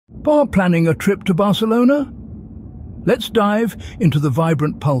Are planning a trip to Barcelona? Let's dive into the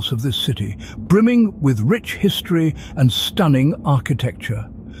vibrant pulse of this city, brimming with rich history and stunning architecture.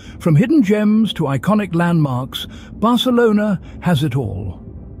 From hidden gems to iconic landmarks, Barcelona has it all.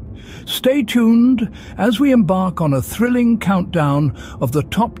 Stay tuned as we embark on a thrilling countdown of the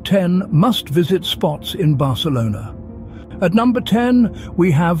top 10 must-visit spots in Barcelona. At number 10,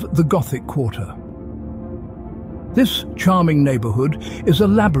 we have the Gothic Quarter. This charming neighborhood is a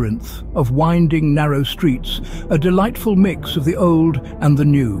labyrinth of winding, narrow streets, a delightful mix of the old and the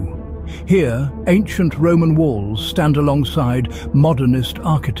new. Here, ancient Roman walls stand alongside modernist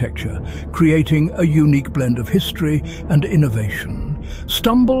architecture, creating a unique blend of history and innovation.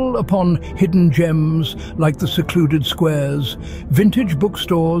 Stumble upon hidden gems like the secluded squares, vintage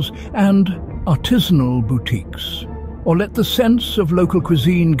bookstores, and artisanal boutiques. Or let the sense of local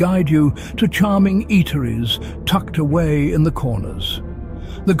cuisine guide you to charming eateries tucked away in the corners.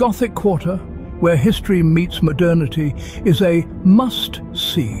 The Gothic Quarter, where history meets modernity, is a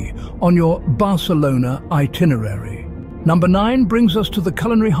must-see on your Barcelona itinerary. Number 9 brings us to the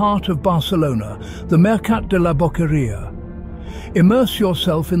culinary heart of Barcelona, the Mercat de la Boqueria. Immerse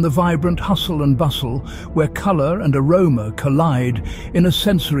yourself in the vibrant hustle and bustle, where colour and aroma collide in a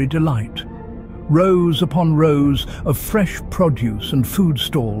sensory delight. Rows upon rows of fresh produce and food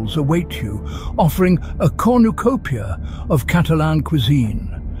stalls await you, offering a cornucopia of Catalan cuisine.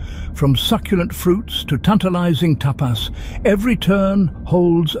 From succulent fruits to tantalizing tapas, every turn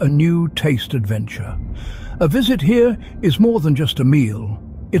holds a new taste adventure. A visit here is more than just a meal.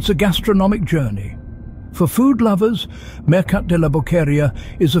 It's a gastronomic journey. For food lovers, Mercat de la Boqueria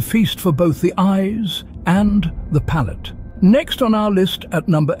is a feast for both the eyes and the palate. Next on our list at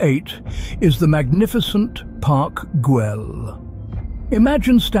number 8 is the magnificent Park Güell.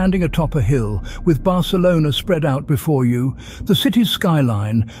 Imagine standing atop a hill with Barcelona spread out before you, the city's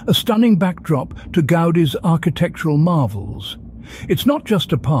skyline, a stunning backdrop to Gaudi's architectural marvels. It's not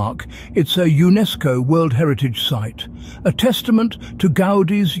just a park, it's a UNESCO World Heritage Site, a testament to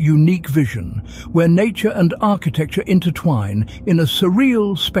Gaudi's unique vision, where nature and architecture intertwine in a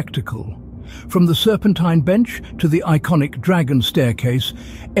surreal spectacle. From the serpentine bench to the iconic dragon staircase,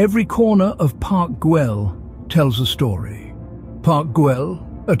 every corner of Park Güell tells a story. Park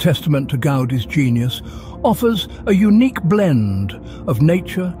Güell, a testament to Gaudi's genius, offers a unique blend of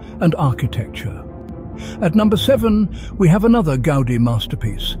nature and architecture. At number 7, we have another Gaudi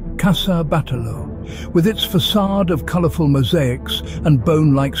masterpiece, Casa Batllo. With its facade of colourful mosaics and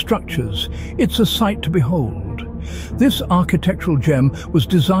bone-like structures, it's a sight to behold. This architectural gem was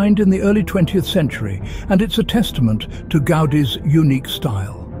designed in the early 20th century, and it's a testament to Gaudi's unique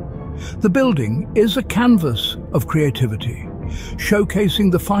style. The building is a canvas of creativity,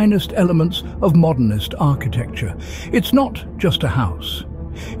 showcasing the finest elements of modernist architecture. It's not just a house.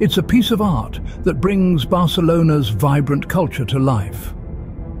 It's a piece of art that brings Barcelona's vibrant culture to life.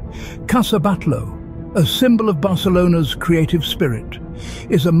 Casa Batllo, a symbol of Barcelona's creative spirit,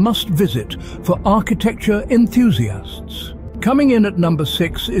 is a must-visit for architecture enthusiasts. Coming in at number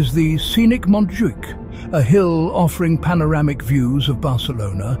 6 is the scenic Montjuic, a hill offering panoramic views of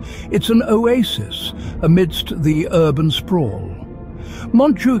Barcelona. It's an oasis amidst the urban sprawl.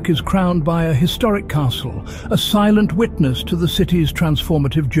 Montjuic is crowned by a historic castle, a silent witness to the city's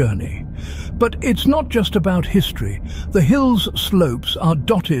transformative journey. But it's not just about history. The hill's slopes are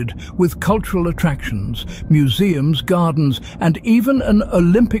dotted with cultural attractions, museums, gardens, and even an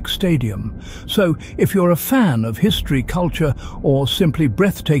Olympic stadium. So if you're a fan of history, culture, or simply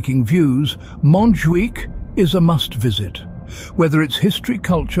breathtaking views, Montjuic is a must-visit. Whether it's history,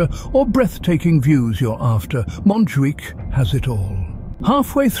 culture, or breathtaking views you're after, Montjuic has it all.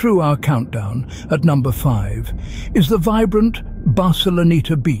 Halfway through our countdown, at number 5, is the vibrant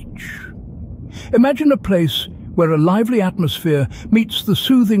Barceloneta Beach. Imagine a place where a lively atmosphere meets the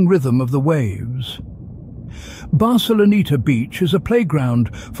soothing rhythm of the waves. Barceloneta Beach is a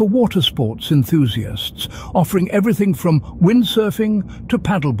playground for water sports enthusiasts, offering everything from windsurfing to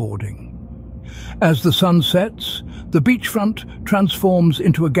paddleboarding. As the sun sets, the beachfront transforms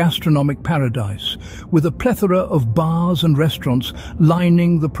into a gastronomic paradise, with a plethora of bars and restaurants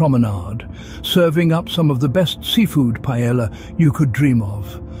lining the promenade, serving up some of the best seafood paella you could dream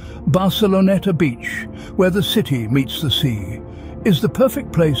of. Barceloneta Beach, where the city meets the sea, is the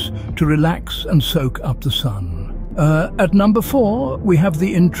perfect place to relax and soak up the sun. At number 4, we have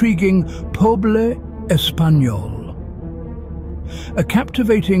the intriguing Poble Espanyol. A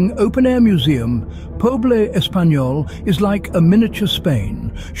captivating open-air museum, Poble Espanyol is like a miniature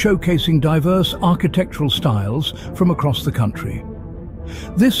Spain, showcasing diverse architectural styles from across the country.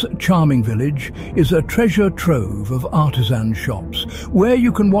 This charming village is a treasure trove of artisan shops where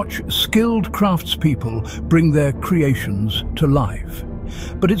you can watch skilled craftspeople bring their creations to life.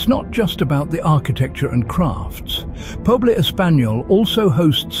 But it's not just about the architecture and crafts. Poble Espanyol also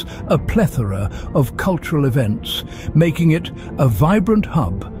hosts a plethora of cultural events, making it a vibrant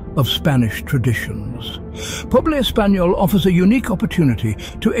hub of Spanish traditions. Poble Espanyol offers a unique opportunity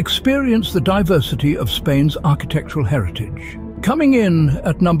to experience the diversity of Spain's architectural heritage. Coming in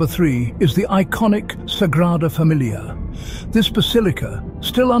at number 3 is the iconic Sagrada Familia. This basilica,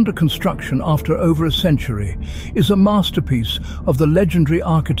 still under construction after over a century, is a masterpiece of the legendary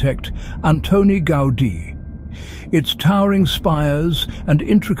architect Antoni Gaudí. Its towering spires and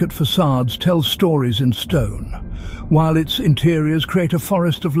intricate facades tell stories in stone, while its interiors create a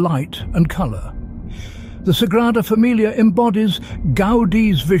forest of light and colour. The Sagrada Familia embodies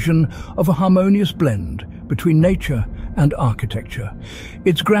Gaudí's vision of a harmonious blend between nature and architecture.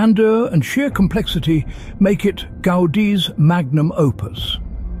 Its grandeur and sheer complexity make it Gaudí's magnum opus.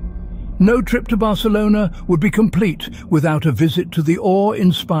 No trip to Barcelona would be complete without a visit to the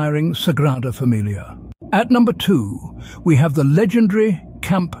awe-inspiring Sagrada Familia. At number 2, we have the legendary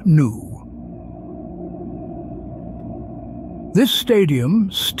Camp Nou. This stadium,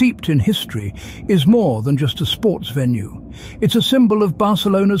 steeped in history, is more than just a sports venue. It's a symbol of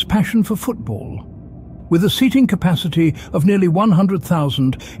Barcelona's passion for football. With a seating capacity of nearly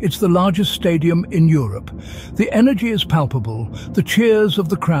 100,000, it's the largest stadium in Europe. The energy is palpable, the cheers of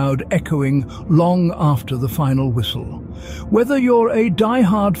the crowd echoing long after the final whistle. Whether you're a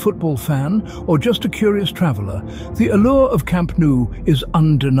die-hard football fan or just a curious traveller, the allure of Camp Nou is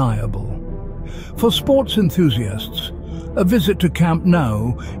undeniable. For sports enthusiasts, a visit to Camp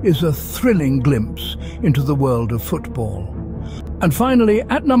Nou is a thrilling glimpse into the world of football. And finally,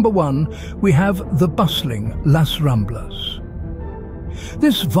 at number 1, we have the bustling Las Ramblas.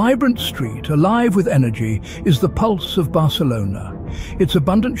 This vibrant street, alive with energy, is the pulse of Barcelona. Its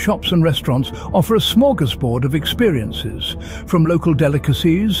abundant shops and restaurants offer a smorgasbord of experiences, from local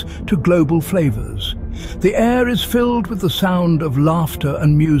delicacies to global flavors. The air is filled with the sound of laughter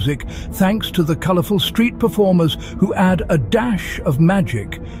and music, thanks to the colorful street performers who add a dash of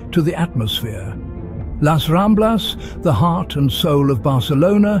magic to the atmosphere. Las Ramblas, the heart and soul of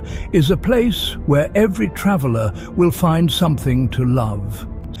Barcelona, is a place where every traveller will find something to love.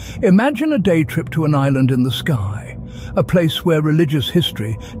 Imagine a day trip to an island in the sky, a place where religious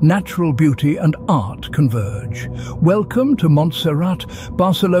history, natural beauty and art converge. Welcome to Montserrat,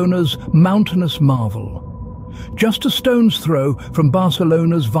 Barcelona's mountainous marvel. Just a stone's throw from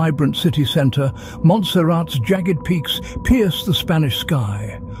Barcelona's vibrant city centre, Montserrat's jagged peaks pierce the Spanish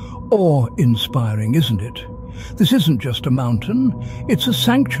sky. Awe-inspiring, isn't it? This isn't just a mountain, it's a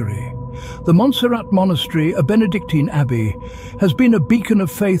sanctuary. The Montserrat Monastery, a Benedictine abbey, has been a beacon of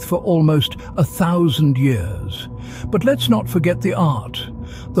faith for almost 1,000 years. But let's not forget the art.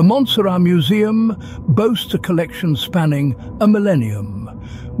 The Montserrat Museum boasts a collection spanning a millennium,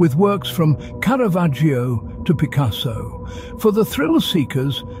 with works from Caravaggio to Picasso. For the thrill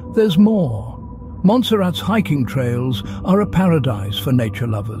seekers, there's more. Montserrat's hiking trails are a paradise for nature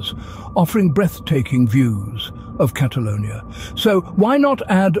lovers, offering breathtaking views of Catalonia. So why not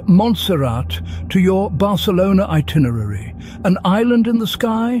add Montserrat to your Barcelona itinerary? An island in the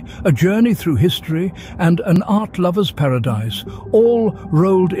sky, a journey through history, and an art lover's paradise, all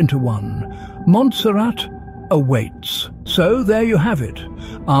rolled into one. Montserrat awaits. So there you have it,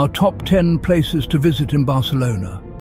 our top 10 places to visit in Barcelona.